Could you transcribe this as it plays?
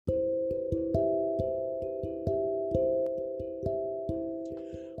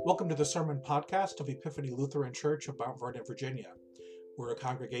Welcome to the Sermon Podcast of Epiphany Lutheran Church of Mount Vernon, Virginia. We're a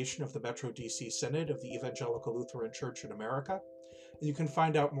congregation of the Metro DC Synod of the Evangelical Lutheran Church in America, and you can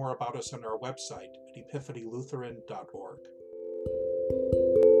find out more about us on our website at epiphanylutheran.org.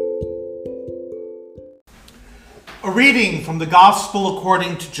 A reading from the Gospel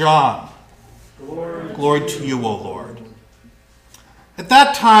according to John. Glory to you, O Lord. At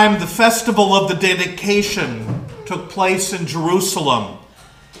that time, the festival of the dedication took place in Jerusalem.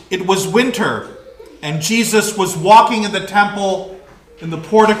 It was winter, and Jesus was walking in the temple in the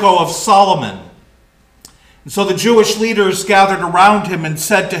portico of Solomon. And so the Jewish leaders gathered around him and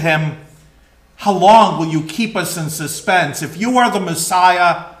said to him, "How long will you keep us in suspense? If you are the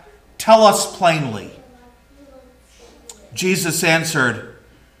Messiah, tell us plainly." Jesus answered,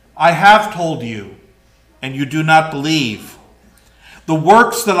 "I have told you, and you do not believe. The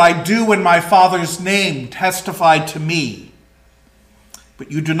works that I do in my Father's name testify to me.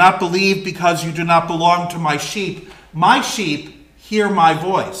 But you do not believe because you do not belong to my sheep. My sheep hear my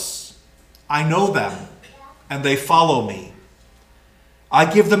voice. I know them, and they follow me. I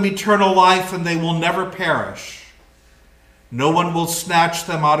give them eternal life, and they will never perish. No one will snatch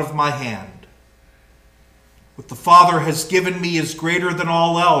them out of my hand. What the Father has given me is greater than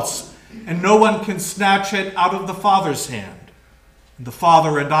all else, and no one can snatch it out of the Father's hand. And the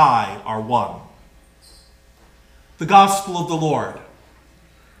Father and I are one." The Gospel of the Lord.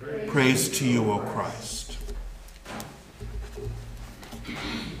 Praise to you, O Christ.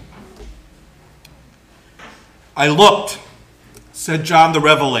 "I looked," said John the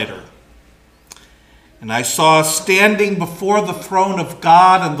Revelator, "and I saw standing before the throne of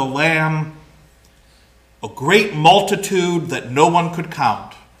God and the Lamb a great multitude that no one could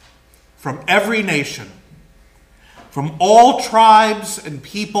count, from every nation, from all tribes and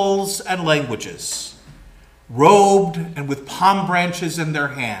peoples and languages, robed and with palm branches in their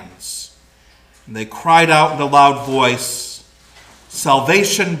hands. And they cried out in a loud voice,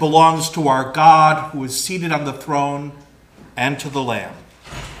 'Salvation belongs to our God who is seated on the throne and to the Lamb.'"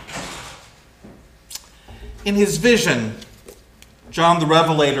 In his vision, John the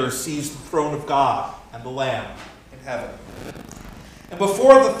Revelator sees the throne of God and the Lamb in heaven. And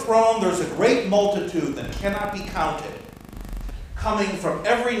before the throne there's a great multitude that cannot be counted, coming from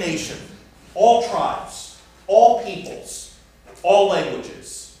every nation, all tribes, all peoples, all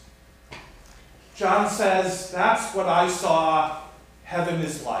languages. John says, that's what I saw heaven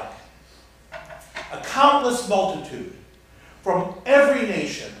is like. A countless multitude from every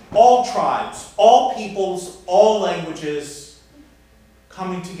nation, all tribes, all peoples, all languages,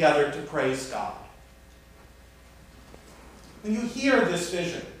 coming together to praise God. When you hear this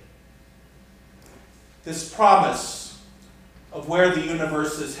vision, this promise of where the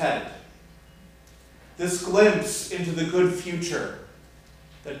universe is headed, this glimpse into the good future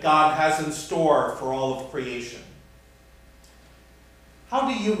that God has in store for all of creation, how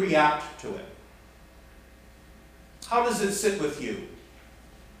do you react to it? How does it sit with you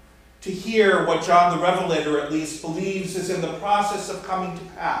to hear what John the Revelator at least believes is in the process of coming to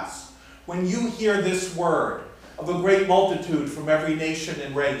pass when you hear this word of a great multitude from every nation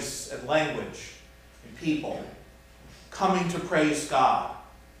and race and language and people coming to praise God?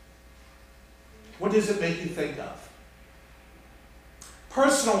 What does it make you think of?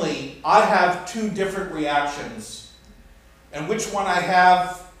 Personally, I have two different reactions, and which one I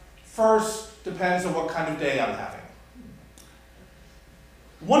have first depends on what kind of day I'm having.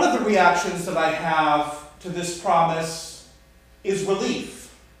 One of the reactions that I have to this promise is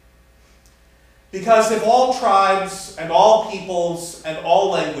relief. Because if all tribes and all peoples and all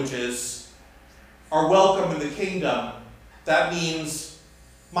languages are welcome in the kingdom, that means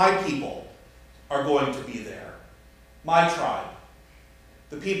my people are going to be there. My tribe.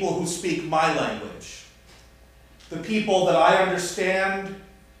 The people who speak my language. The people that I understand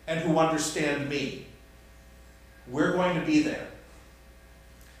and who understand me. We're going to be there.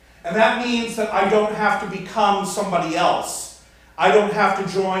 And that means that I don't have to become somebody else. I don't have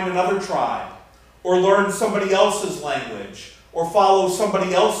to join another tribe or learn somebody else's language or follow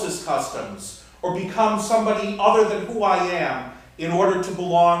somebody else's customs or become somebody other than who I am in order to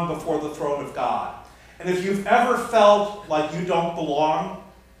belong before the throne of God. And if you've ever felt like you don't belong,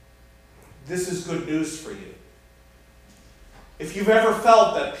 this is good news for you. If you've ever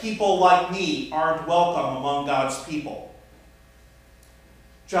felt that people like me aren't welcome among God's people,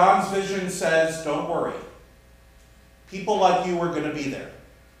 John's vision says, don't worry. People like you are going to be there.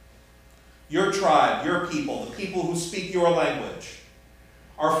 Your tribe, your people, the people who speak your language,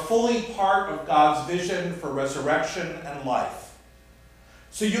 are fully part of God's vision for resurrection and life.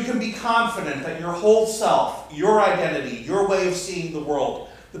 So you can be confident that your whole self, your identity, your way of seeing the world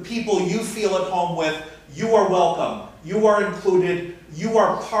the people you feel at home with, you are welcome, you are included, you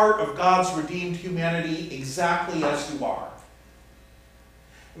are part of God's redeemed humanity exactly as you are.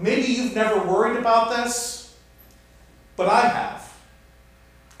 Maybe you've never worried about this, but I have.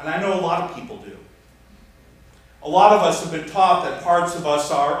 And I know a lot of people do. A lot of us have been taught that parts of us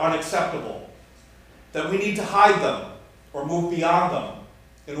are unacceptable, that we need to hide them or move beyond them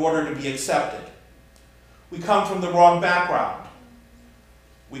in order to be accepted. We come from the wrong background.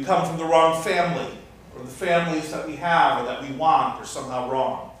 We come from the wrong family, or the families that we have or that we want are somehow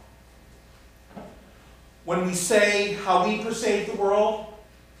wrong. When we say how we perceive the world,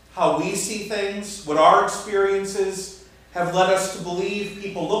 how we see things, what our experiences have led us to believe,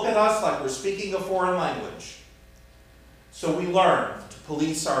 people look at us like we're speaking a foreign language. So we learn to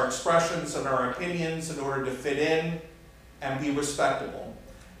police our expressions and our opinions in order to fit in and be respectable.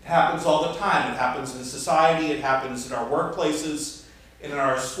 It happens all the time. It happens in society. It happens in our workplaces, in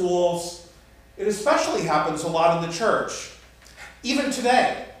our schools. It especially happens a lot in the church. Even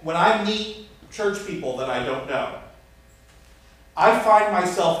today, when I meet church people that I don't know, I find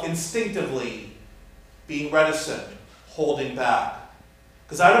myself instinctively being reticent, holding back,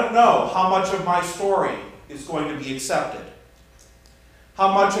 because I don't know how much of my story is going to be accepted,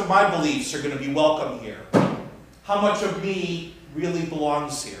 how much of my beliefs are going to be welcome here, how much of me really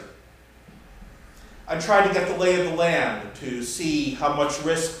belongs here. I try to get the lay of the land to see how much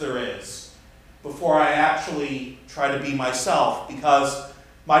risk there is before I actually try to be myself, because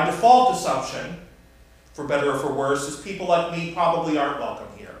my default assumption, for better or for worse, is people like me probably aren't welcome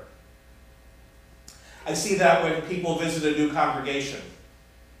here. I see that when people visit a new congregation.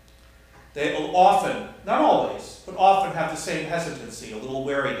 They will often, not always, but often have the same hesitancy, a little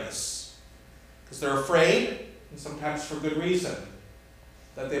wariness, because they're afraid, and sometimes for good reason,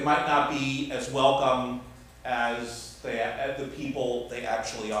 that they might not be as welcome as the people they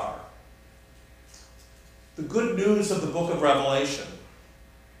actually are. The good news of the book of Revelation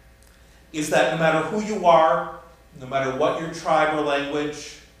is that no matter who you are, no matter what your tribe or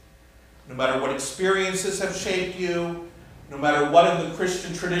language, no matter what experiences have shaped you, no matter what in the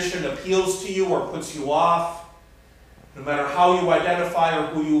Christian tradition appeals to you or puts you off, no matter how you identify or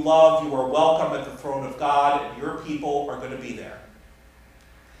who you love, you are welcome at the throne of God, and your people are going to be there.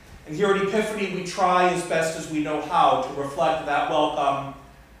 And here at Epiphany, we try as best as we know how to reflect that welcome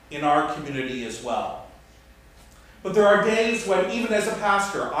in our community as well. But there are days when, even as a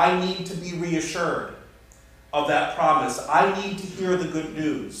pastor, I need to be reassured of that promise. I need to hear the good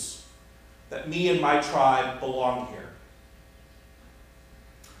news that me and my tribe belong here.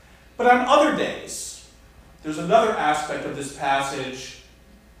 But on other days, there's another aspect of this passage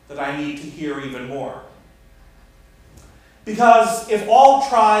that I need to hear even more. Because if all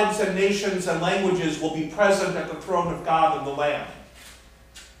tribes and nations and languages will be present at the throne of God and the Lamb,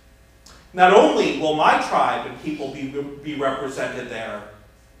 not only will my tribe and people be represented there,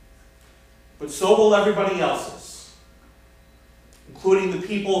 but so will everybody else's, including the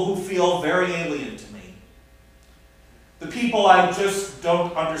people who feel very alien to me, the people I just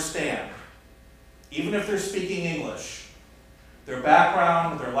don't understand, even if they're speaking English. Their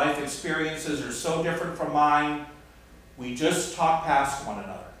background, their life experiences are so different from mine, we just talk past one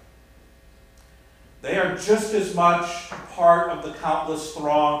another. They are just as much part of the countless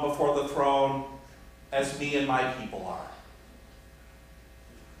throng before the throne as me and my people are.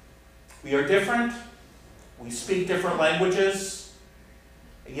 We are different, we speak different languages,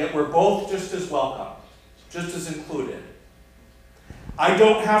 and yet we're both just as welcome, just as included. I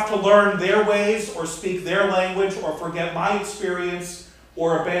don't have to learn their ways or speak their language or forget my experience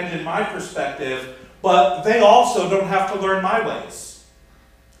or abandon my perspective, but they also don't have to learn my ways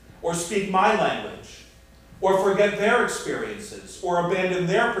or speak my language or forget their experiences or abandon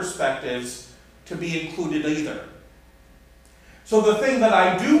their perspectives to be included either. So the thing that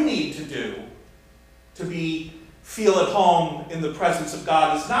I do need to do to feel at home in the presence of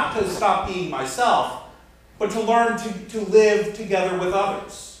God is not to stop being myself, but to learn to live together with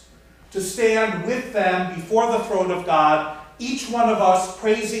others, to stand with them before the throne of God, each one of us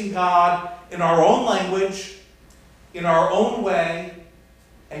praising God in our own language, in our own way,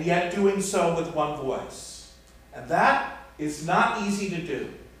 and yet doing so with one voice. And that is not easy to do.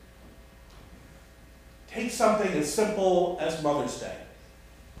 Take something as simple as Mother's Day.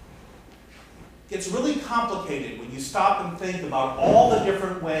 It gets really complicated when you stop and think about all the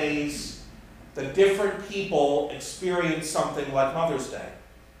different ways that different people experience something like Mother's Day.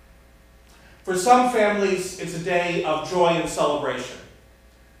 For some families, it's a day of joy and celebration.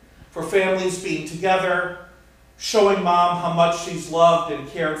 For families being together, showing mom how much she's loved and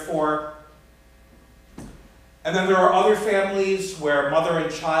cared for. And then there are other families where mother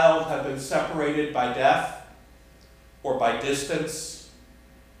and child have been separated by death or by distance.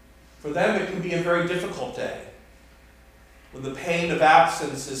 For them, it can be a very difficult day when the pain of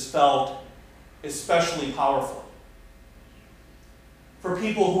absence is felt especially powerfully. For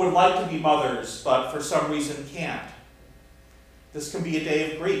people who would like to be mothers but for some reason can't, this can be a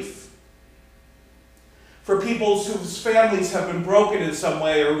day of grief. For people whose families have been broken in some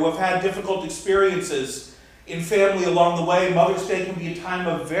way or who have had difficult experiences in family along the way, Mother's Day can be a time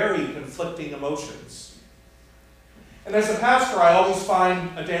of very conflicting emotions. And as a pastor, I always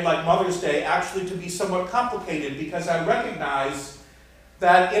find a day like Mother's Day actually to be somewhat complicated because I recognize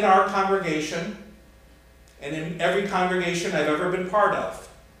that in our congregation, and in every congregation I've ever been part of,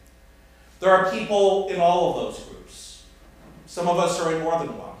 there are people in all of those groups. Some of us are in more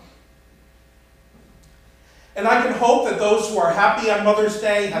than one. And I can hope that those who are happy on Mother's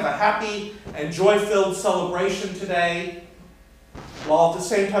Day have a happy and joy-filled celebration today, while at the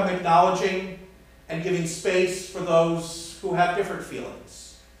same time acknowledging and giving space for those who have different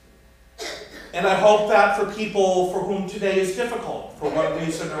feelings. And I hope that for people for whom today is difficult for one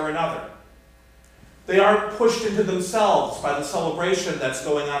reason or another, they aren't pushed into themselves by the celebration that's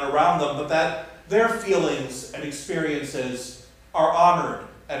going on around them, but that their feelings and experiences are honored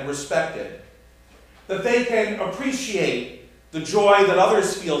and respected. That they can appreciate the joy that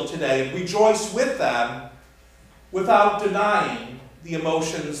others feel today and rejoice with them without denying the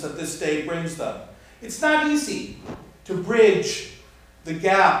emotions that this day brings them. It's not easy to bridge the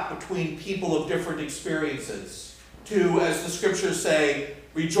gap between people of different experiences, to, as the scriptures say,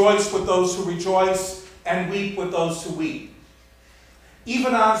 rejoice with those who rejoice and weep with those who weep.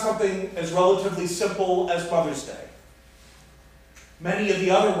 Even on something as relatively simple as Mother's Day. Many of the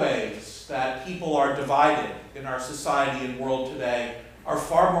other ways that people are divided in our society and world today are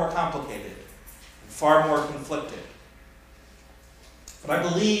far more complicated, far more conflicted. But I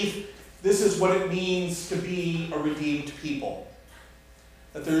believe this is what it means to be a redeemed people.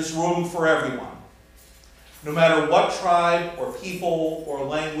 That there's room for everyone, no matter what tribe or people or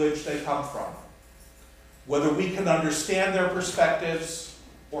language they come from, whether we can understand their perspectives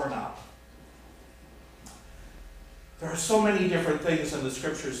or not. There are so many different things in the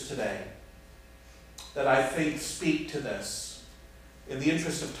scriptures today that I think speak to this. In the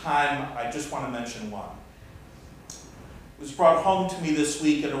interest of time, I just want to mention one. It was brought home to me this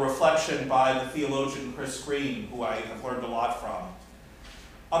week in a reflection by the theologian Chris Green, who I have learned a lot from,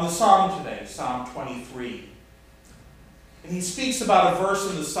 on the Psalm today, Psalm 23. And he speaks about a verse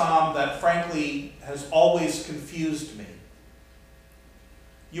in the Psalm that frankly has always confused me.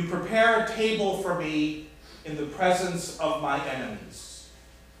 You prepare a table for me in the presence of my enemies.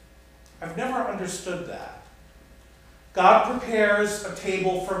 I've never understood that. God prepares a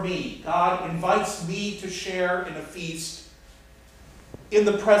table for me. God invites me to share in a feast in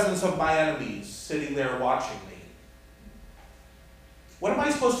the presence of my enemies, sitting there watching me. What am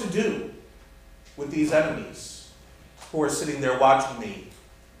I supposed to do with these enemies who are sitting there watching me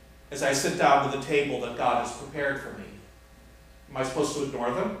as I sit down to the table that God has prepared for me? Am I supposed to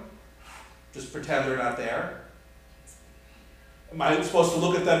ignore them? Just pretend they're not there? Am I supposed to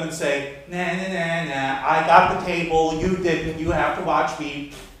look at them and say, nah, I got the table, you didn't, you have to watch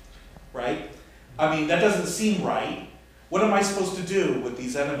me, right? I mean, that doesn't seem right. What am I supposed to do with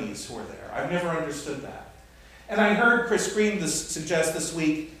these enemies who are there? I've never understood that. And I heard Chris Green suggest this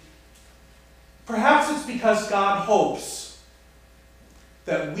week, perhaps it's because God hopes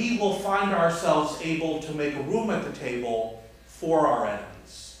that we will find ourselves able to make room at the table for our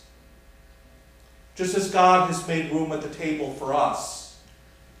enemies. Just as God has made room at the table for us,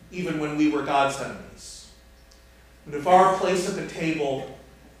 even when we were God's enemies. And if our place at the table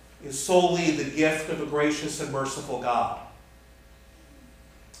is solely the gift of a gracious and merciful God,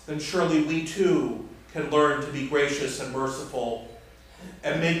 then surely we too can learn to be gracious and merciful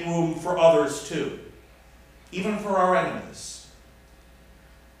and make room for others too, even for our enemies.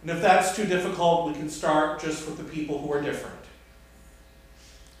 And if that's too difficult, we can start just with the people who are different.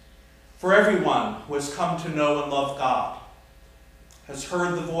 For everyone who has come to know and love God has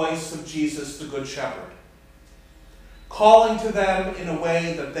heard the voice of Jesus, the Good Shepherd, calling to them in a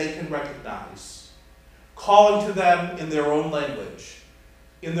way that they can recognize, calling to them in their own language,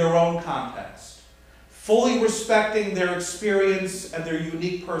 in their own context, fully respecting their experience and their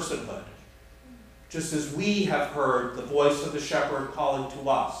unique personhood, just as we have heard the voice of the shepherd calling to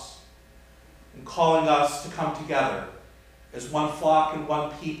us and calling us to come together as one flock and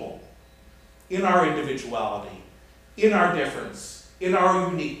one people, in our individuality, in our difference, in our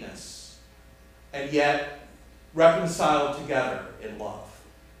uniqueness, and yet reconciled together in love.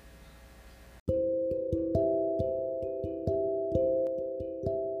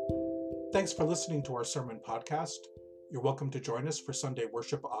 Thanks for listening to our sermon podcast. You're welcome to join us for Sunday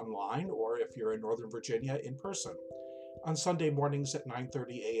worship online, or if you're in Northern Virginia, in person, on Sunday mornings at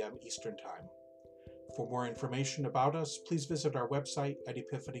 9:30 a.m. Eastern Time. For more information about us, please visit our website at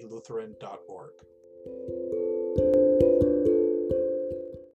epiphanylutheran.org.